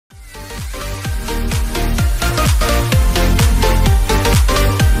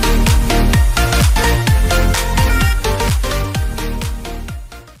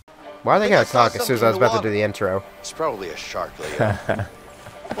Why are they gotta talk as soon as I was about to do the intro? It's probably a shark, Leo.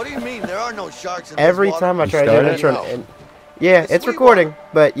 What do you mean? There are no sharks in this Every water? time I try to do an intro, No. and yeah, it's recording,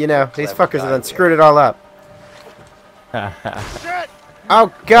 but you know, these Clever fuckers have guy, done screwed it all up. Shit!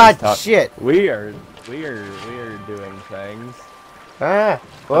 Oh god, shit! We are doing things. Ah,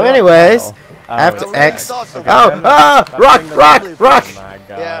 well, anyways, after X. Rock! Oh my god.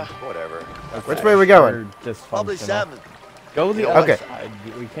 Yeah, whatever. Okay. Which way are we going? Probably Dysfunctional. 7. Go the Okay. other side.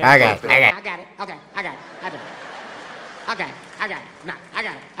 We can't I got go it. I got it. I got it. Okay, I got it. I got it. Okay, I got it. No, I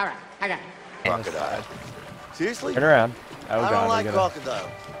got it. All right, I got it. Crocodile. Seriously? Turn around. Oh I god. don't we like gotta-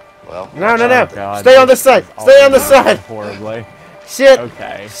 crocodile. Well, No, no, Oh, no! God, Stay on this side! is Stay on this always side! Horribly. Shit!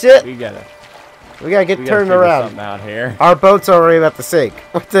 Okay. Shit! We get it. We gotta get We gotta turned figure around. something out here. Our boat's already about to sink.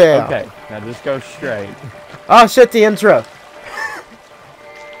 What the hell? Okay. Now just go straight. Oh shit, the intro.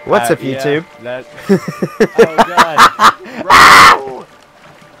 What's up, Yeah, YouTube? that. Oh god.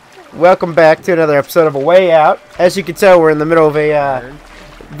 Welcome back to another episode of A Way Out. As you can tell, we're in the middle of a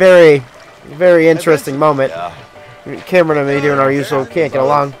very, very interesting moment. yeah. Cameron and me doing our usual can't get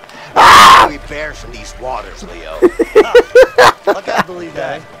along. We bears in these waters, Leo. I can't believe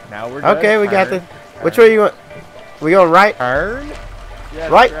that. Now we're good. Okay, we got the. Turn. Which way you want? We going right? Turn. Yeah,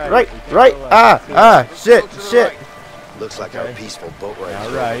 Right, that's right, We can't right. go left. Shit, Go to the shit. right. Looks like our Okay. peaceful boat ride. Now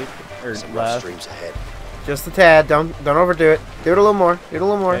is right. over. Or Some rough left. streams ahead. Just a tad. Don't overdo it. Do it a little more. Do it a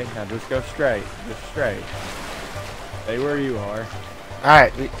little more. Okay, now just go straight. Just straight. Stay where you are. All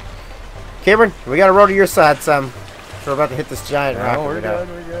right, Cameron, we gotta roll to your side some. We're about to hit this giant rock. No, we're over now. good.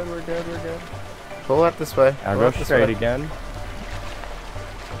 We're good. We're good. We're good. Pull out this way. Now Pull go out this straight way. again.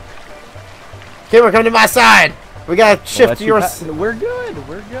 Cameron, come to my side. We gotta We'll shift let to you your. We're good.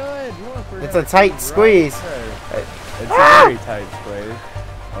 We're good. Look, we're It's gonna a tight be squeeze. there. It's Ah! a very tight squeeze.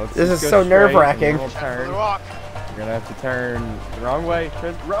 Let's This just is go so straight nerve-wracking. and we'll turn. The rock. You're gonna have to turn the wrong way.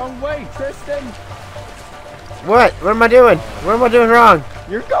 Wrong way, Tristan. What? What am I doing? What am I doing wrong?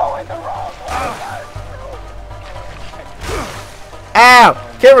 You're going the wrong way. Ow!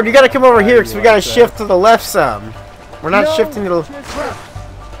 Cameron, you gotta come over here because we gotta shift to the left some. We're not No, shifting to the. Tristan.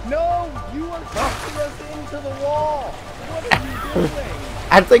 No, you are pushing us into the wall. What are you doing?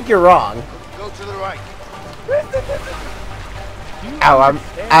 I think you're wrong. Go to the right. Ow!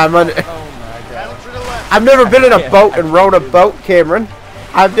 I'm under. Oh my god. Down to the left. I've never been in a boat and rowed a boat, Cameron.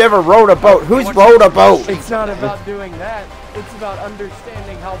 I've never rowed a boat. Who's rowed a boat? It's not about doing that. It's about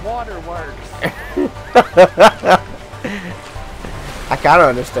understanding how water works. I kind of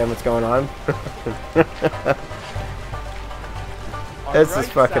understand what's going on. On This the is right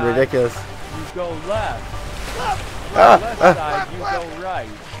fucking side, ridiculous. You go left. Ah, On the left side, you go right.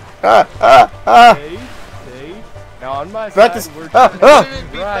 ah. See? See? Now on my About side, to- we're ah, turning ah. Wouldn't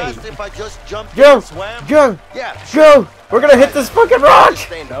it be right. best if I just jumped in Go! and swam? Go! Yeah, sure. Go! We're gonna hit this fucking rock!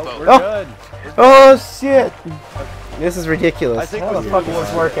 Stay in the Nope, boat. we're Oh. good. Oh shit! This is ridiculous. I think How the we're fuck good. is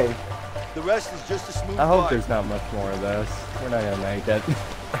this working? The rest is just a smooth I hope ride. there's not much more of this. We're not gonna make it.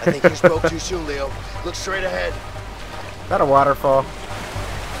 I think you spoke too soon, Leo. Look straight ahead. Is that a waterfall?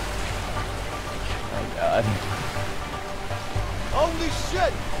 Oh god. Holy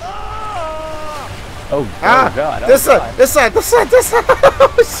shit! Ah! Oh, Ah! oh god. Oh This god. side! This side! This side! This side!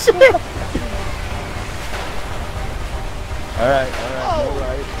 Oh shit! Alright, Oh, more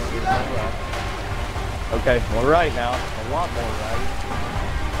right. see More that? left. Okay, more right now. A lot more right.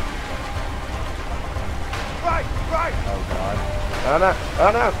 Right, right. Oh god. Oh no!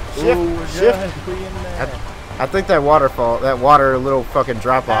 Oh no! Shift! Ooh, we're Shift! good. We in there. I think that waterfall, that water little fucking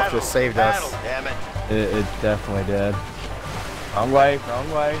drop off Paddle, just saved paddle, us. damn it. It definitely did. Wrong way,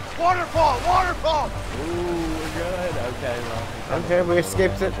 wrong way. Waterfall, waterfall. Ooh, we're good. Okay, well. Okay, we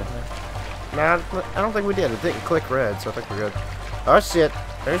escaped it. Nah, I don't think we did. It didn't click red, so I think we're good. Oh shit!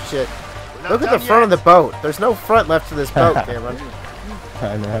 There's shit. We're not Look at the done front of yet. the boat. There's no front left to this boat, Cameron.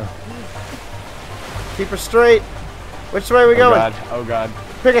 I know. Keep her straight. Which way are we Oh going? god, oh god.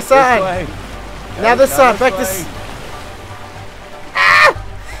 Pick a This side. way. Now this side. Back way. this. Ah!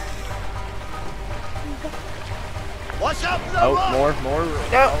 Watch out for the Oh, rock. more. No.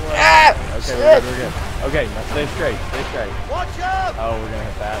 Oh, Ah! okay, Shit. we're good. Okay, now stay straight, stay straight. Watch out. Oh, we're gonna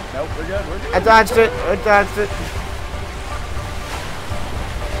hit that. Nope, we're good, we're good. I dodged it. I dodged it.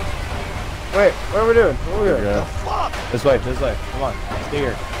 Wait, what are we doing? What are we We're doing? good. Fuck. This way. Come on,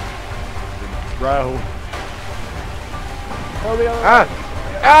 steer. Row. Oh, the other way. Ah!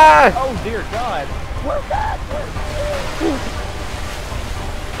 Ah! Oh dear God. We're back.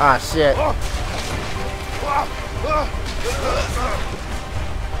 Ah, shit.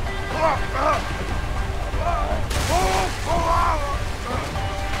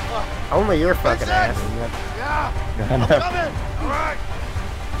 Only your fucking Vincent! ass. Yeah. I'm coming. All right.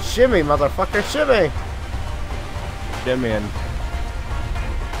 Shimmy, motherfucker, shimmy! Shimmying.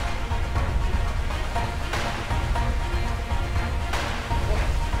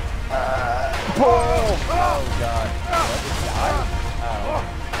 Oh god.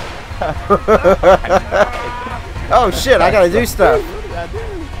 Oh shit, I gotta do stuff. What did I do?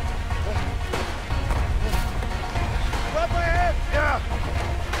 Grab my hand! Yeah!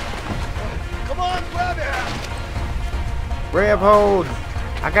 Come on, grab it! Grab hold.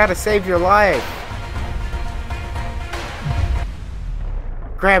 I gotta save your life.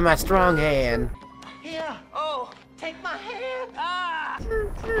 Grab my strong hand. Here. Oh, take my hand. Ah.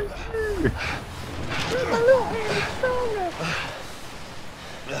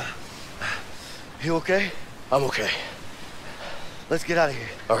 You okay? I'm okay. Let's get out of here.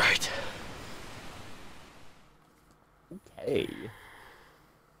 All right. Okay.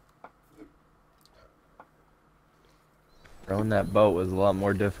 Rowing that boat was a lot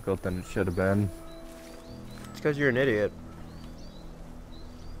more difficult than it should have been. It's because you're an idiot.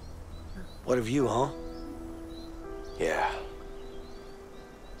 What of you, huh? Yeah.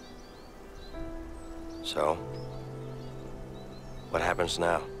 So? What happens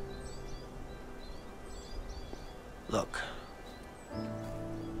now? Look,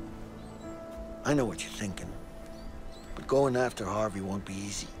 I know what you're thinking, but going after Harvey won't be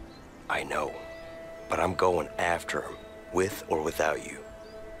easy. I know, but I'm going after him, with or without you.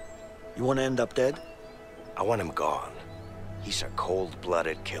 You want to end up dead? I want him gone. He's a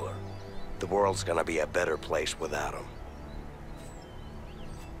cold-blooded killer. The world's gonna be a better place without him.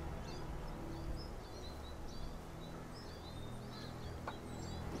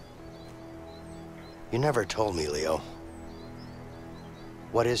 You never told me, Leo.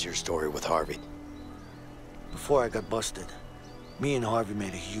 What is your story with Harvey? Before I got busted, me and Harvey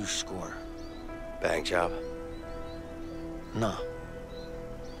made a huge score. Bang job? Nah.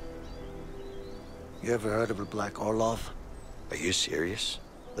 You ever heard of the Black Orlov? Are you serious?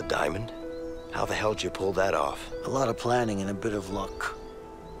 The diamond? How the hell did you pull that off? A lot of planning and a bit of luck.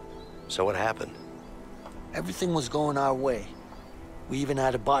 So what happened? Everything was going our way. We even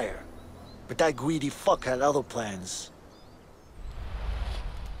had a buyer. But that greedy fuck had other plans.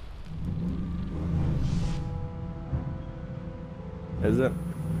 Is it?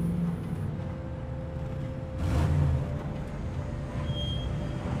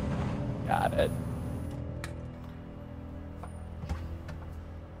 Got it.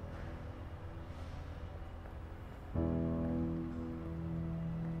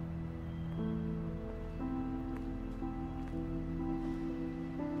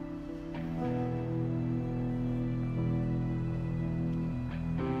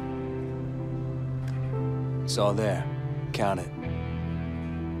 It's all there. Count it.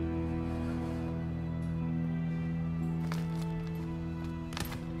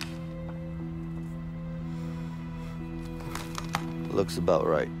 Looks about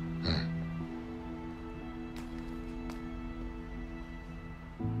right.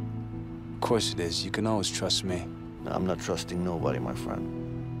 Of course it is. You can always trust me. I'm not trusting nobody, my friend.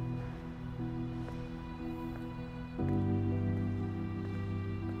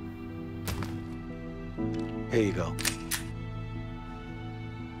 Here you go.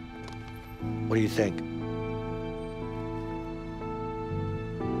 What do you think?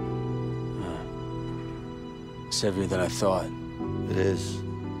 It's heavier than I thought. It is.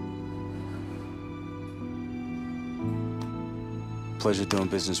 Pleasure doing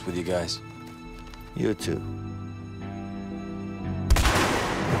business with you guys. You too.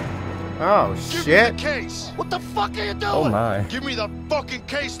 Oh Give shit. me the case! What the fuck are you doing? Oh my. Give me the fucking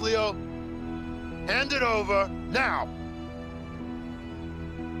case, Leo! Hand it over, now!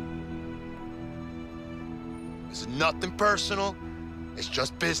 It's nothing personal, it's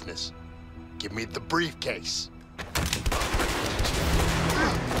just business. Give me the briefcase.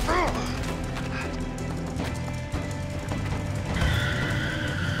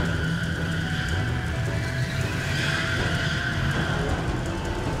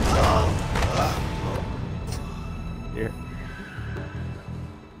 Here.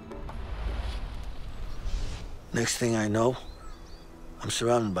 Next thing I know, I'm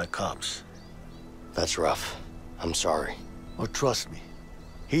surrounded by cops. That's rough. I'm sorry. Oh, trust me.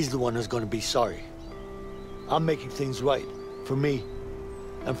 He's the one who's gonna be sorry. I'm making things right. For me.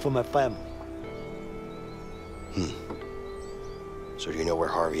 And for my family. So do you know where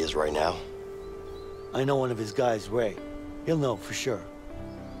Harvey is right now? I know one of his guys, Ray. He'll know for sure.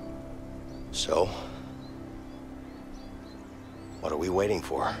 So? What are we waiting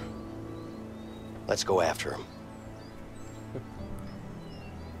for? Let's go after him.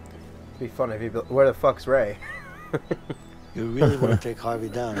 It'd be funny if he. Where the fuck's Ray? You really want to take Harvey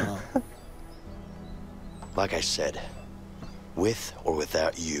down, huh? Like I said, with or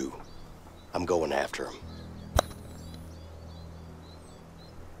without you, I'm going after him.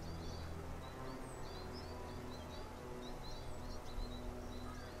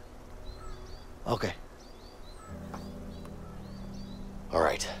 Okay. All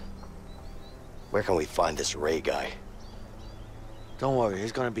right. Where can we find this Ray guy? Don't worry,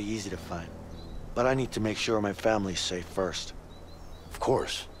 he's gonna be easy to find. But I need to make sure my family's safe first. Of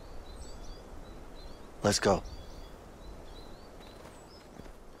course. Let's go.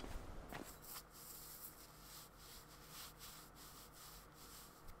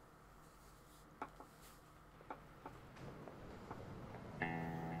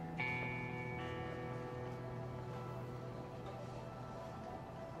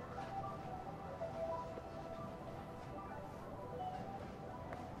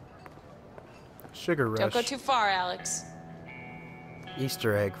 Sugar Rush. Don't go too far, Alex.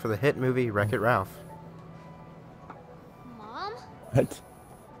 Easter egg for the hit movie Wreck-It Ralph. Mom? What?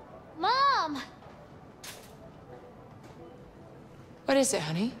 Mom! What is it,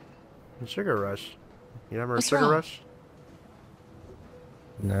 honey? Sugar Rush. You remember What's Sugar wrong? Rush?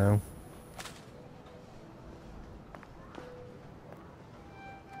 No.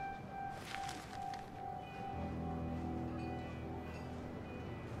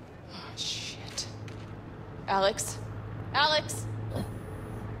 Oh, shit. Alex? Alex!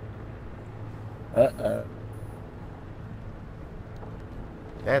 Uh-oh.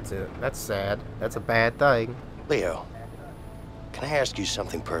 That's it. That's sad. That's a bad thing. Leo, can I ask you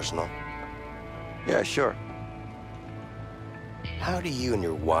something personal? Yeah, sure. How do you and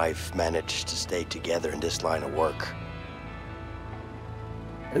your wife manage to stay together in this line of work?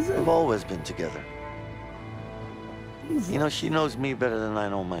 We've always been together. You know, she knows me better than I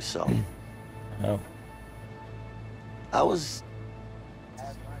know myself. Oh. I was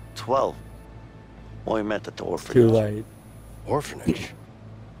 12 when we met at the orphanage. Too late. Orphanage?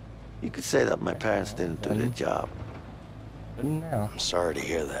 You could say that my parents didn't do their job. But now. I'm sorry to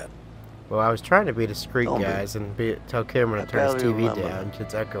hear that. Well, I was trying to be discreet, Don't be. guys, and tell Cameron I to turn his barely TV remember. down.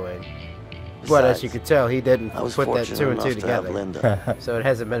 It's echoing. But as you Besides, could tell, he didn't I was put that fortunate two and enough two to have together. Linda. So it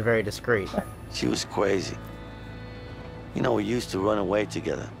hasn't been very discreet. She was crazy. You know, we used to run away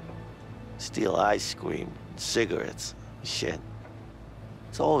together. Steal ice cream, cigarettes, shit.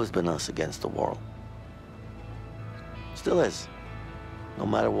 It's always been us against the world. Still is. No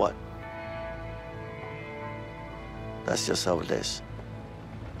matter what. That's just how it is.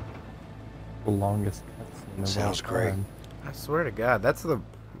 The longest cutscene of Sounds all great. time. I swear to God, that's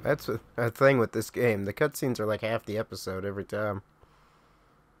a thing with this game. The cutscenes are like half the episode every time.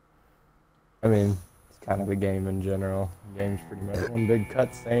 I mean, it's kind of a game in general. The game's pretty much one big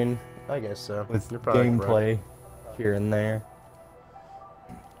cutscene I guess so. with You're probably right. gameplay here and there.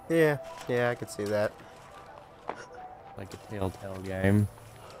 Yeah, I could see that. Like a Telltale game.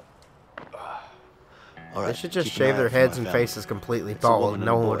 All They right, should just keep an shave eye their out for heads my and family. faces completely It's a bald, woman and and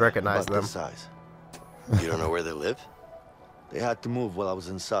no a one would boy, recognize about them. this size. You don't know where they live? They had to move while I was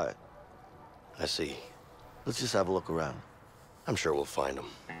inside. I see. Let's just have a look around. I'm sure we'll find them.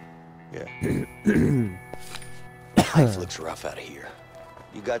 Yeah. Life looks rough out of here.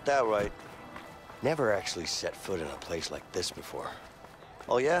 You got that right. Never actually set foot in a place like this before.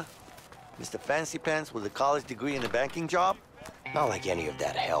 Oh, yeah? Mr. Fancy Pants with a college degree and a banking job? Not like any of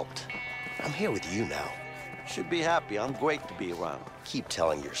that helped. I'm here with you now. Should be happy. I'm great to be around. Keep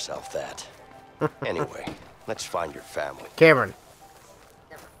telling yourself that. Anyway, let's find your family. Cameron.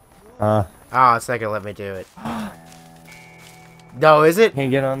 Uh, Oh, it's not gonna let me do it. No, is it? can't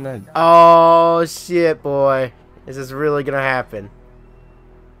get on the... Oh, shit, boy. Is this really gonna happen?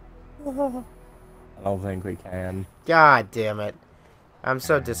 I don't think we can. God damn it. I'm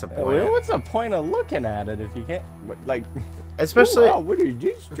so Well, disappointed. what's the point of looking at it if you can't... Like... Especially, Oh, what is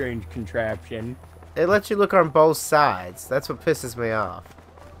this strange contraption? it lets you look on both sides. That's what pisses me off.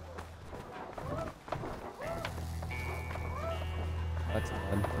 That's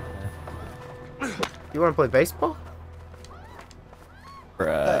odd. Okay. You wanna play baseball?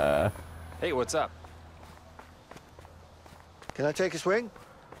 Bruh. Hey, what's up? Can I take a swing?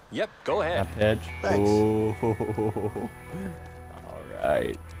 Yep, go ahead. That pitch. Thanks. Ooh.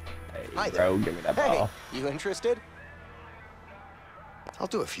 Alright. Hey, Hi bro, there. give me that Hey, ball. you interested? I'll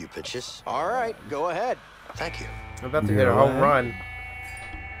do a few pitches. All right, go ahead. Thank you. I'm about to hit a home run.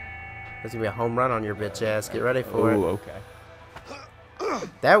 There's gonna be a home run on your bitch ass. Get ready for Ooh, it. okay.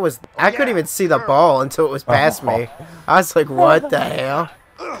 That was... I couldn't even see the ball until it was past me. I was like, what the hell?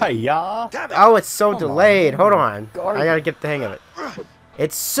 Hey, y'all. Oh, it's so delayed. Hold on. I gotta get the hang of it.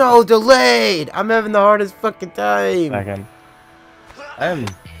 It's so delayed. I'm having the hardest fucking time. Second.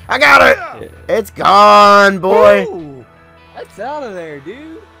 I got it! It's gone, boy! Ooh, that's out of there,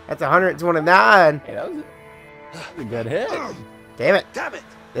 dude. That's 129. Hey, that was a good hit. Damn it. Damn it!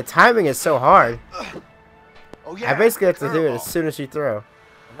 The timing is so hard. Oh yeah. I basically have to do it curveball. as soon as you throw.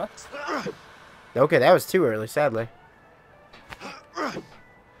 Okay, that was too early, sadly.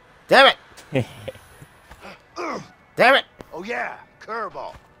 Damn it! Damn it! Oh yeah,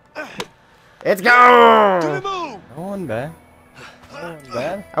 curveball. It's gone! Move. No one bad. No one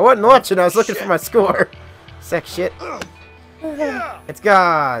bad. I wasn't watching, I was looking for my score. Sack shit. It's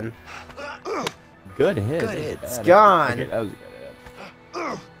gone. Good hit. Good hit. It's gone. Okay, that was a good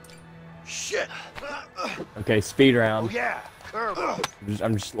hit. Shit. Okay, speed round. Oh yeah, curveball.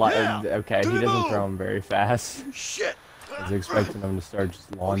 I'm just like, okay, Do he the doesn't move. throw him very fast. Shit. I was expecting him to start just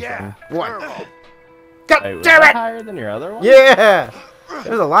Oh launching. yeah, One. curveball. God Hey, was damn that it! higher than your other one? Yeah!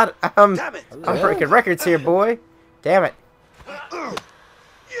 There's a lot of, Damn it. I'm breaking records here, boy. Damn it.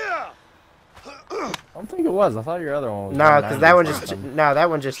 Yeah. I don't think it was. I thought your other one was. No, because that one 190 just, something. no, that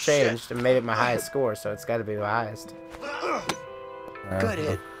one just changed and made it my highest score, so it's got to be the highest. Good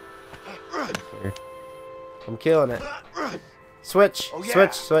hit. I'm killing it. Switch, Oh yeah,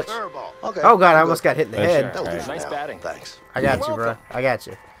 switch, switch. curveball. Okay. Oh god, I almost got hit in the Good head. shot. That'll do Nice now. batting. Thanks. I got you, You're bro. welcome. I got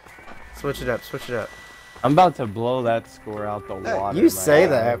you. Switch it up, switch it up. I'm about to blow that score out the water. You man. say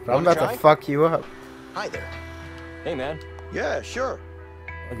that, but I'm Wanna about try? to fuck you up. Hi there. Hey, man. Yeah, sure.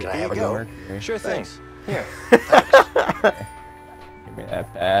 Look Can at I have a you, go? Mercury. Sure thing. Thanks. Here. Give me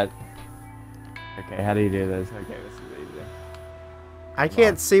that bat. Okay, how do you do this? Okay, this is easy. I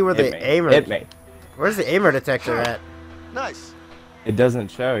can't see where Hit the me. aimer. Hit me. Where's the aimer detector at? Nice. It doesn't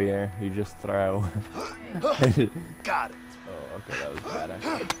show you. You just throw. Oh, Got it. okay, that was bad.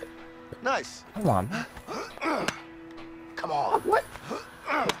 Actually. Nice. Come on. Come on. What?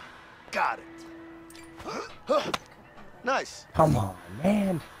 Got it. Nice. Come on,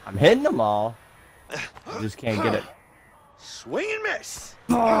 man. I'm hitting them all. I just can't get it. Swing and miss.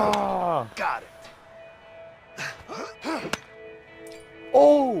 Oh, Got it.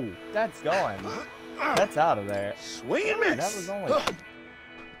 oh, that's gone. That's out of there. Swing and That miss. was only.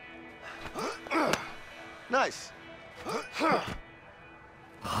 Nice.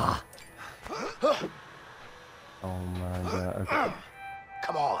 Oh my god. Okay.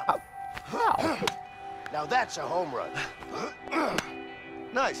 Come on. Wow. Now that's a home run.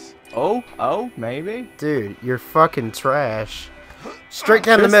 Nice. Oh, maybe. Dude, you're fucking trash. Straight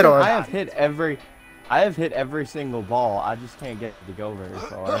down the Tristan, middle. I have hit every single ball. I just can't get it to go very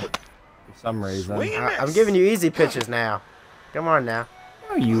far for some reason. Swing and I'm miss. giving you easy pitches now. Come on now.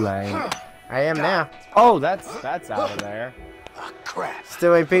 No, you ain't. I am now. Oh, that's out of there. Ah, crap.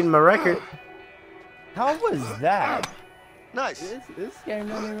 Still ain't beating my record. How was that? Nice. This game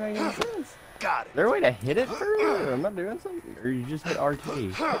doesn't even make any sense. Got Is it. there a way to hit it further? Or am I doing something? Or you just hit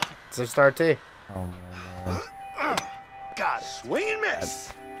RT? It's a star T. Oh my god. Got it. Swing and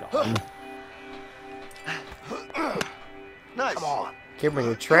miss. Gone. Nice. Come on. Kid, when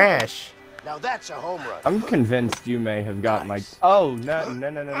you're trash. Now that's a home run. I'm convinced you may have gotten like. Oh no.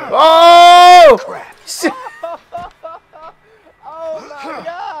 Oh! Crap. Oh my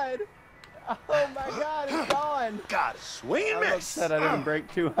god! Oh my god, it's gone! Got it. Swing and I'm miss. upset I didn't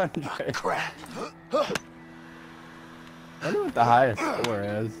break 200. Crap. I wonder what the highest score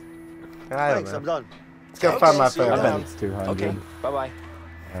is. I don't Thanks, know. I'm done. Let's go find my See you I phone. bet around. it's 200. Okay. Bye-bye.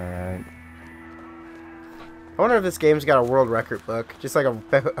 Alright. I wonder if this game's got a world record book. Just like a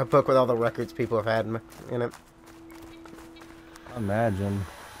book with all the records people have had in it. Imagine.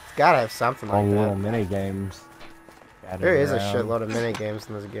 It's gotta have something All like little that. mini games. There is a shitload of mini games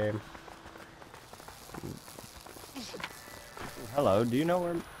in this game. Hello, do you know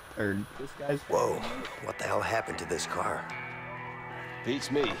where this guy's from? Whoa. What the hell happened to this car?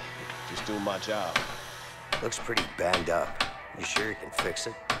 Beats me. Just doing my job. Looks pretty banged up. You sure you can fix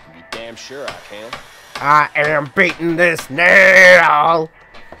it? Be damn sure I can. I am beating this nail!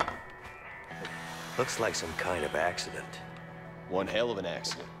 Looks like some kind of accident. One hell of an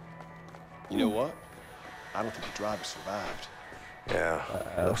accident. You know what? I don't think the driver survived.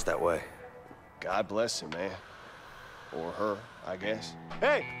 Yeah, looks that way. God bless him, man. Or her, I guess.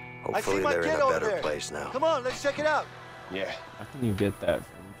 Hey, Hopefully my they're in kid a over better there. place now. Come on, let's check it out. Yeah. How can you get that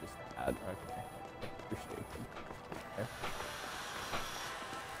from just that? Okay. You're stupid. Okay.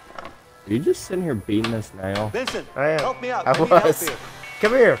 Are you just sitting here beating this nail? Vincent, I am. help me out. I need help was. here.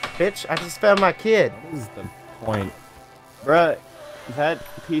 Come here, bitch. I just found my kid. What is the point? Bruh, that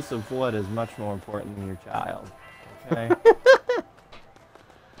piece of wood is much more important than your child. Okay?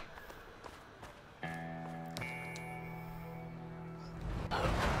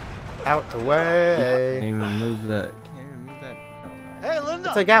 Out the Can't way. even move that. Can't even move that. No.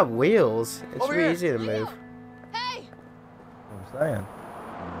 It's like got wheels. It's Over really here. easy to move. Hey! I'm saying.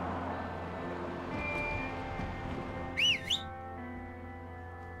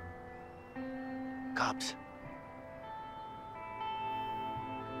 Cops.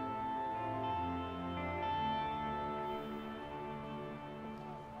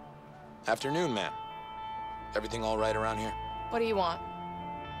 Afternoon, ma'am. Everything all right around here? What do you want?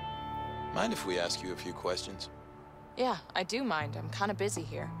 Mind if we ask you a few questions? Yeah, I do mind. I'm kind of busy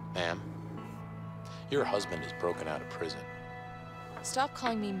here. Ma'am, your husband is broken out of prison. Stop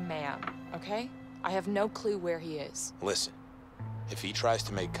calling me ma'am, okay? I have no clue where he is. Listen, if he tries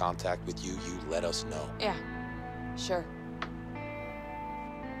to make contact with you, you let us know. Yeah, sure.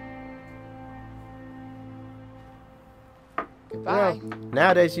 Goodbye. Well,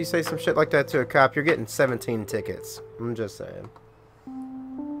 nowadays, you say some shit like that to a cop, you're getting 17 tickets. I'm just saying.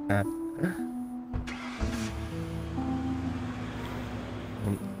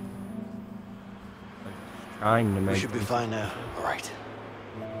 Trying to make. We should be fine now. All right.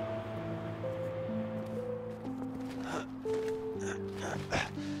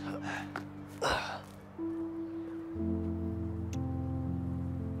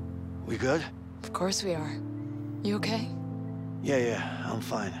 We good? Of course we are. You okay? Yeah, I'm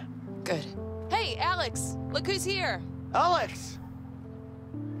fine. Good. Hey, Alex! Look who's here! Alex!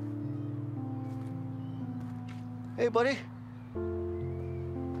 Hey, buddy.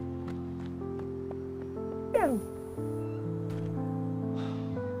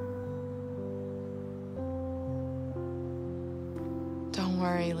 Don't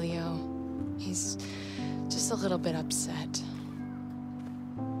worry, Leo. He's just a little bit upset.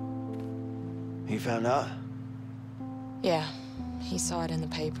 He found out? Yeah, he saw it in the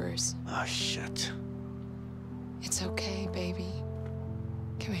papers. Oh, shit. It's okay, baby.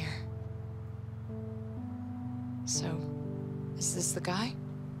 Come here. So, is this the guy?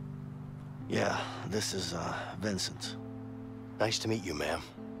 Yeah, this is, Vincent. Nice to meet you, ma'am.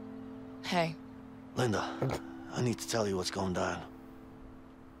 Hey. Linda, I need to tell you what's going down.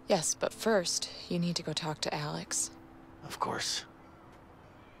 Yes, but first, you need to go talk to Alex. Of course.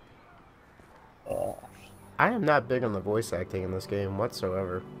 I am not big on the voice acting in this game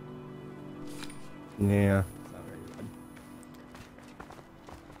whatsoever. Yeah. It's not very good.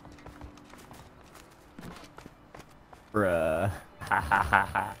 Bruh.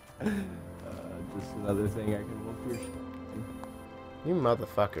 Just another thing I can whoop your shit. You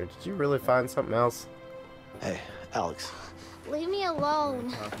motherfucker. Did you really find something else? Hey, Alex. Leave me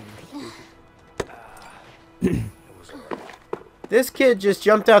alone. This kid just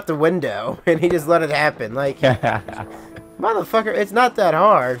jumped out the window and he just let it happen. Like, motherfucker, it's not that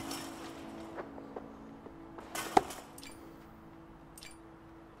hard.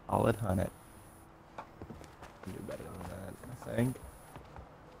 Solid hunt it. Do better than that, I think.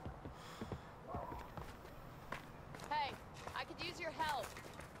 Hey, I could use your help.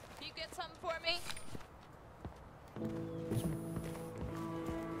 Can you get something for me?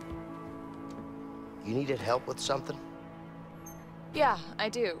 You needed help with something? Yeah, I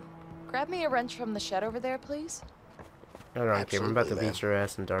do. Grab me a wrench from the shed over there, please. Hold on, Kim. I'm about to Absolutely, beat your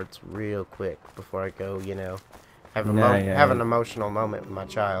ass in darts real quick before I go, you know, have, a Nah, have an emotional moment with my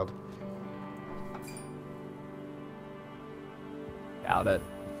child. Doubt it.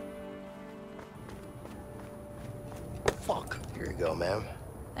 Fuck. Here you go, ma'am.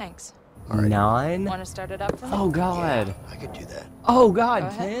 Thanks. All right. 9? Want to start it up for me? Oh, God. Yeah, I could do that. Oh, God. Go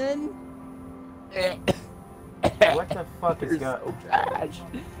ahead. 10? What the fuck is going on? Trash.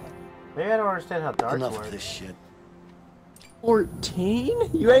 Maybe I don't understand how darts Enough work. of this shit. 14?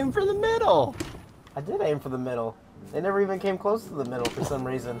 You aim for the middle. I did aim for the middle. They never even came close to the middle for some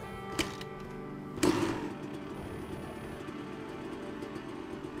reason.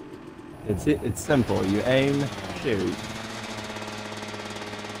 It's simple. You aim, shoot.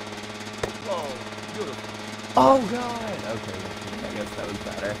 Oh, beautiful. Oh, God. Okay, I guess that was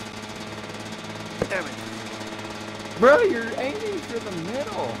better. Damn it. Bro, you're aiming for the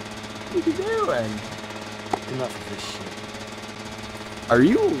middle. What are you doing? Enough of this shit. Are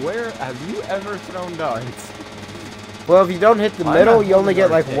you aware? Have you ever thrown darts? Well, if you don't hit the I'm middle, not you only get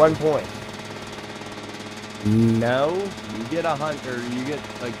holding like our 1 point. No, you get 100. You get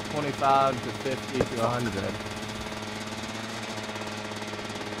like 25 to 50 to 100.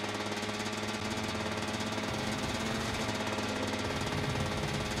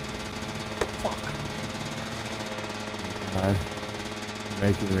 God.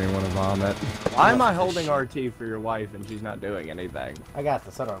 Making me want to vomit. Why am I holding RT for your wife and she's not doing anything? I got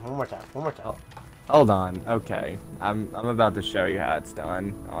this. Hold on. One more time. One more time. Hold on. Okay. I'm about to show you how it's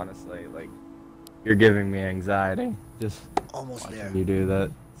done. Honestly, like, you're giving me anxiety. Just Almost Why there. can you do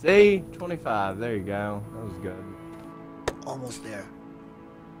that? See? 25. There you go. That was good. Almost there.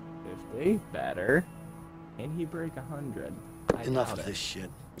 50. Better. Can he break 100? Enough of this shit.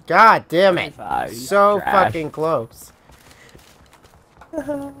 God damn it. 25. So Trash. fucking close.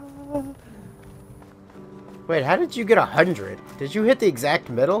 Wait, how did you get 100? Did you hit the exact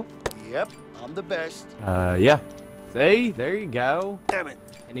middle? Yep, I'm the best. Yeah. See? There you go. Damn it.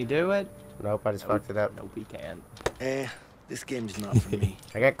 Can he do it? Nope, I just fucked it up. Nope, he can't. This game's not for me.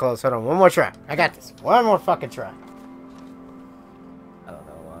 I got close. Hold on, one more try. I got this. One more fucking try. I don't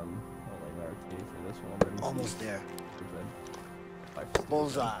know. I'm holding RT for this one. Almost there. Stupid.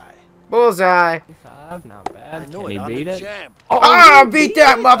 Bullseye. Bullseye. 55, not bad. I know Can it. he I'm beat the it? champ. Oh, beat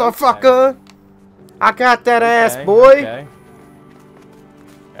that motherfucker! I got that ass, boy. Okay.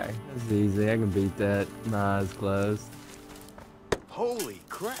 Okay, that's easy. I can beat that. My eyes closed. Holy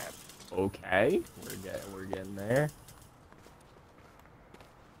crap. Okay, we're getting there.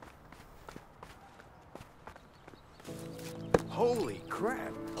 Holy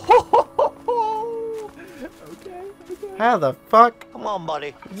crap. Okay. How the fuck? Come on,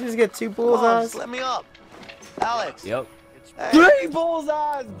 buddy. Did you just get 2 Come on, bullseyes? just let me up. Alex. Yep. Hey. 3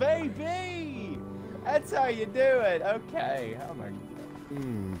 bullseyes, baby! That's how you do it. Okay. Oh my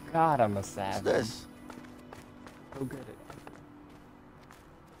God, I'm a savage. What's this? So good at it.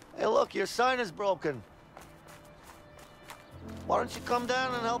 Hey, look, your sign is broken. Why don't you come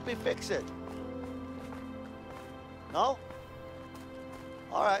down and help me fix it? No?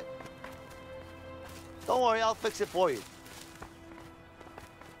 All right. Don't worry, I'll fix it for you.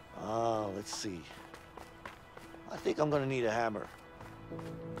 Let's see. I think I'm gonna need a hammer.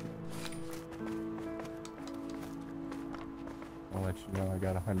 I'll let you know I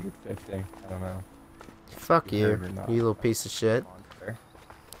got 150. I don't know. Fuck you, Deserve or not. you little piece of shit. Monster.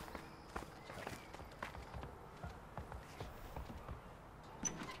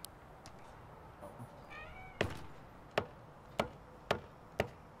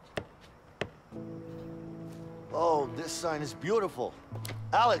 Oh, this sign is beautiful.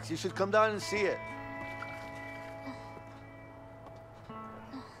 Alex, you should come down and see it.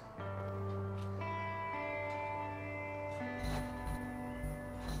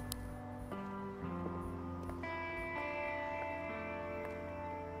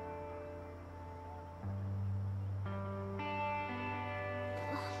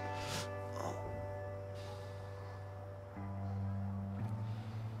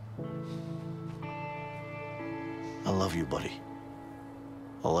 I love you, buddy.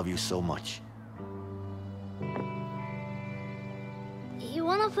 I love you so much. You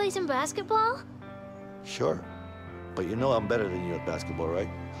wanna play some basketball? Sure. But you know I'm better than you at basketball, right?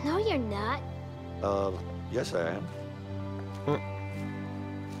 No, you're not. Yes I am.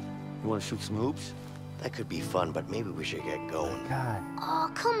 You want to shoot some hoops? That could be fun, but maybe we should get going. God.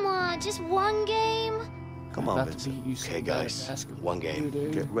 Oh, come on, just one game? Come on, Vincent. Okay, guys, one game.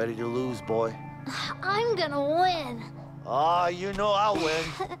 Get ready to lose, boy. I'm gonna win. Ah, you know I'll win.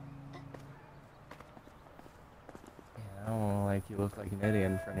 I don't wanna like you look like an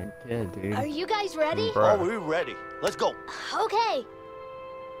idiot in front of your kid, dude. Are you guys ready? Oh, we're ready. Let's go. Okay.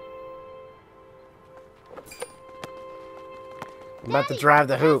 I'm about to drive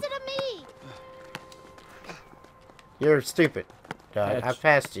the hoop. Pass it to me. You're stupid. God, I Catch.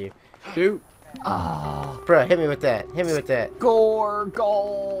 passed you. Shoot. Ah. Bruh, hit me with that. Hit me with that.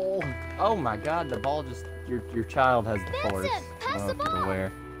 Goal. Oh my God, the ball just your child has the force. Vincent, pass the ball.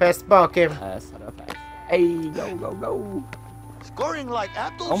 Where? Pass the ball, Kim. Pass it up. Hey, go. Scoring like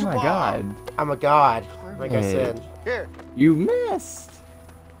Abdul Oh my Jabbar. God. I'm a god, like I said. Here. You missed.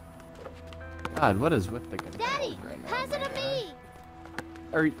 God, what is with the controls Daddy, right now? pass it to me.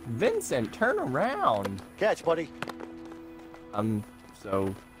 Or Vincent, turn around. Catch, buddy. I'm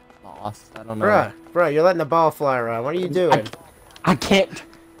so lost. I don't know. Bruh, you're letting the ball fly around. What are you doing? I can't.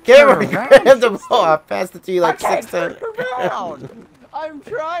 Cameron, turn around. grab the ball. I passed it to you like 6 times. Turn around. I'm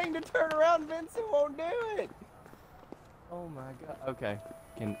trying to turn around. Vincent won't do it. Oh my God. Okay.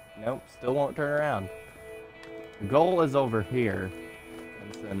 Nope. Still won't turn around. The goal is over here.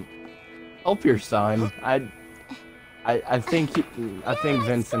 Vincent, help your son. I think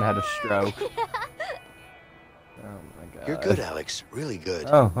Vincent had a stroke. Oh my God. You're good, Alex. Really good.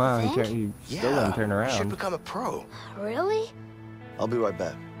 Oh wow. He still Yeah, didn't turn you should around. become a pro. Really? I'll be right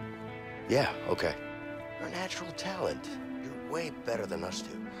back. Yeah, okay. You're a natural talent. You're way better than us two.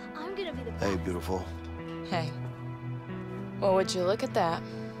 I'm gonna be the best. Hey, beautiful. Hey. Well, would you look at that?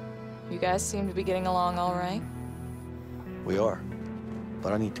 You guys seem to be getting along all right. We are.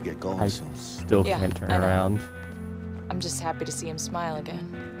 But I need to get going I soon. still Yeah, can't turn I know. around. I'm just happy to see him smile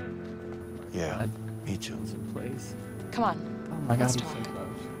again. Yeah, me too. Place. Come on. Oh my God, Let's he's talk. so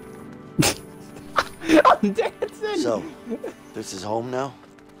close. I'm dancing. So, this is home now?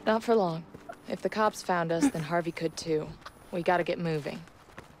 Not for long. If the cops found us, then Harvey could too. We gotta get moving.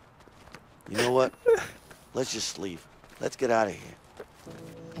 You know what? Let's just leave. Let's get out of here.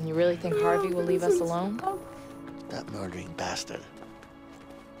 And you really think Harvey will leave us alone? That murdering bastard.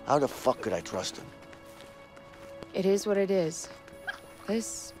 How the fuck could I trust him? It is what it is.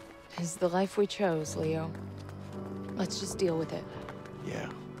 This is the life we chose, Leo. Let's just deal with it. Yeah.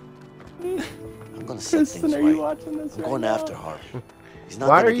 I'm gonna set Vincent, things are you right. watching this I'm right going now? after Harvey. He's not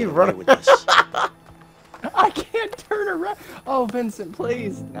Why gonna are you get away running? with this. I can't turn around. Oh, Vincent,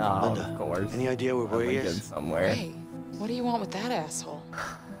 please. No, Linda, of course. any idea where he is? Somewhere. Hey, what do you want with that asshole?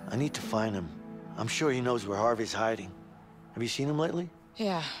 I need to find him. I'm sure he knows where Harvey's hiding. Have you seen him lately?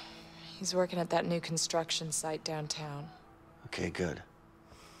 Yeah, he's working at that new construction site downtown. Okay, good.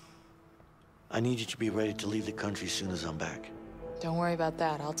 I need you to be ready to leave the country as soon as I'm back. Don't worry about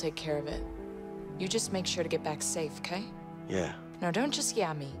that, I'll take care of it. You just make sure to get back safe, okay? Yeah, No, don't just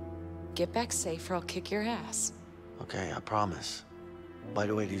yeah me. Get back safe or I'll kick your ass. okay, I promise. By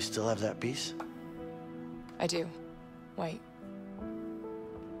the way, do you still have that piece? I do. Wait.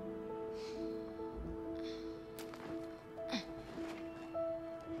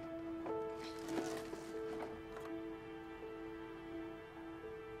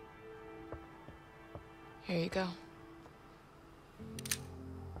 Here you go.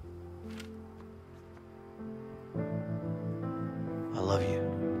 I love you.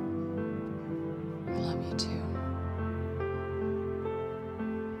 I love you too.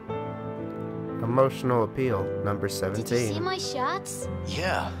 Emotional appeal, number Did you see 17. my shots?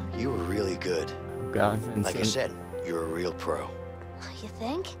 Yeah, you were really good. Oh, God, Vincent. Like I said, you're a real pro. You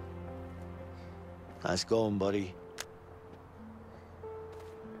think? Nice going, buddy.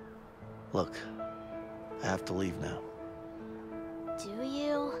 Look, I have to leave now. Do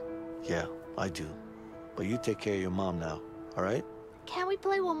you? Yeah, I do. But you take care of your mom now, all right? Can't we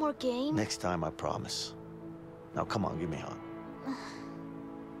play one more game? Next time, I promise. Now, come on, give me a hug.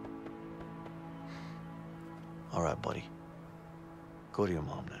 All right, buddy. Go to your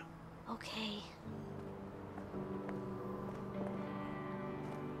mom now. Okay.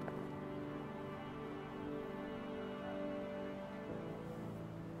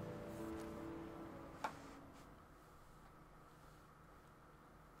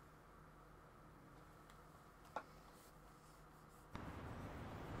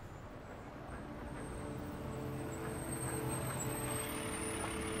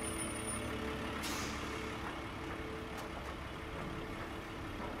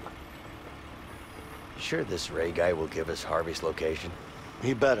 You sure this Ray guy will give us Harvey's location?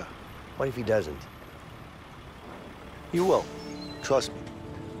 He better. What if he doesn't? You will. Trust me.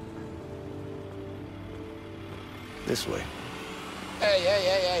 This way.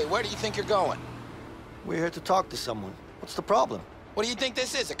 Hey, where do you think you're going? We're here to talk to someone. What's the problem? What do you think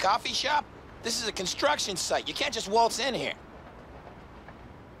this is, a coffee shop? This is a construction site. You can't just waltz in here.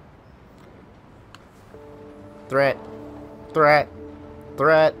 Threat. Threat.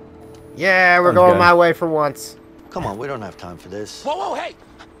 Threat. Yeah, we're Okay. going my way for once. Come on, we don't have time for this. Whoa, hey!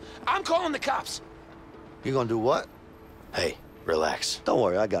 I'm calling the cops. You gonna do what? Hey, relax. Don't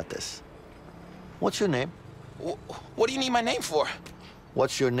worry, I got this. What's your name? What do you need my name for?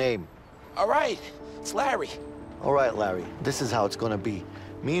 What's your name? All right, it's Larry. All right, Larry, this is how it's gonna be.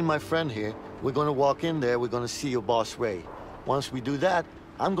 Me and my friend here, we're gonna walk in there, we're gonna see your boss, Ray. Once we do that,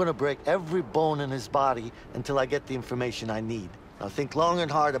 I'm gonna break every bone in his body until I get the information I need. Now think long and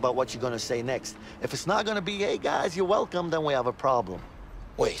hard about what you're gonna say next. If it's not gonna be, hey guys, you're welcome, then we have a problem.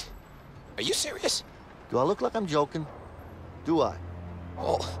 Wait, are you serious? Do I look like I'm joking? Do I?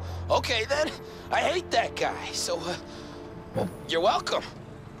 Well, okay then. I hate that guy, so, well, you're welcome.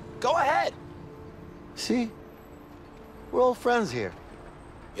 Go ahead. See? We're all friends here.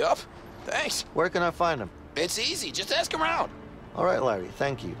 Yup, thanks. Where can I find him? It's easy, just ask around. All right, Larry,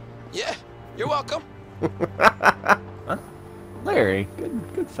 thank you. Yeah, you're welcome. Larry,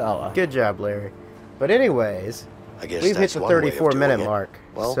 good fella. Good job, Larry. But anyways, I guess we've hit that's the one way of 34-minute doing it. mark.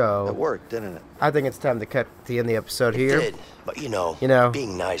 Well, so it worked, didn't it? I think it's time to cut to end the episode here. It did, but you know,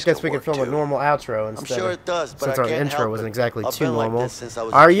 being nice I guess can we can work film a too. normal outro I'm instead. sure it does, but since I our can't intro help wasn't it. exactly I've too been like normal. this since I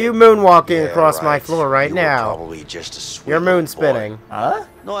was a Are kid. you moonwalking Yeah, across my right. floor right You were now? probably just a sweet You're little moon boy. spinning. Huh?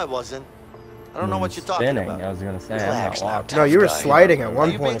 No, I wasn't. I don't know what you're talking Spinning, about. I was gonna say. Relax I'm now, not walking. No, you were Tough guy. sliding at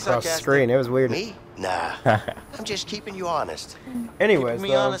one you being point across the sarcastic? screen. It was weird. Me? Nah. I'm just keeping you honest. Anyways, Keeping me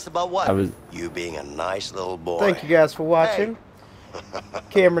though, honest about what? I was. You being a nice little boy. thank you guys for watching.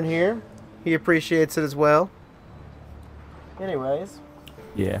 Cameron here. He appreciates it as well. Anyways,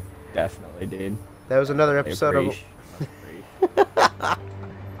 Yeah, definitely, dude. that was another I episode of appreciate-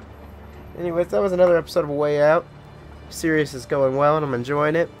 anyways, that was another episode of A Way Out. Series is going well, and I'm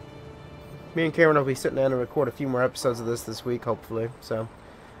enjoying it. Me and Cameron will be sitting down and record a few more episodes of this week, hopefully. So,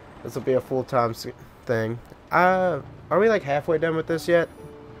 this will be a full-time thing. Are we like halfway done with this yet?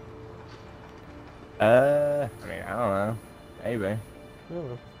 I mean, I don't know. Maybe.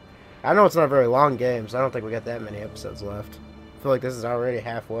 I know it's not a very long game, so I don't think we got that many episodes left. I feel like this is already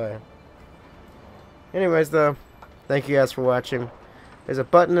halfway. Anyways, though, thank you guys for watching. There's a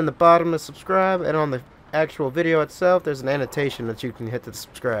button in the bottom to subscribe, and on the actual video itself, there's an annotation that you can hit to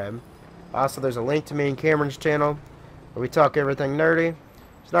subscribe. Also, there's a link to me and Cameron's channel, where we talk everything nerdy.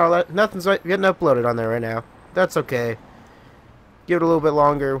 Nothing's getting uploaded on there right now. That's okay. Give it a little bit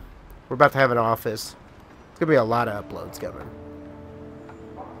longer. We're about to have an office. It's going to be a lot of uploads coming.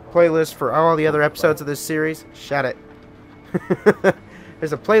 Playlist for all the other episodes of this series. Shut it.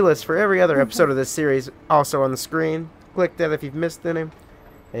 There's a playlist for every other episode of this series also on the screen. Click that if you've missed any.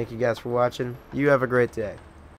 Thank you guys for watching. You have a great day.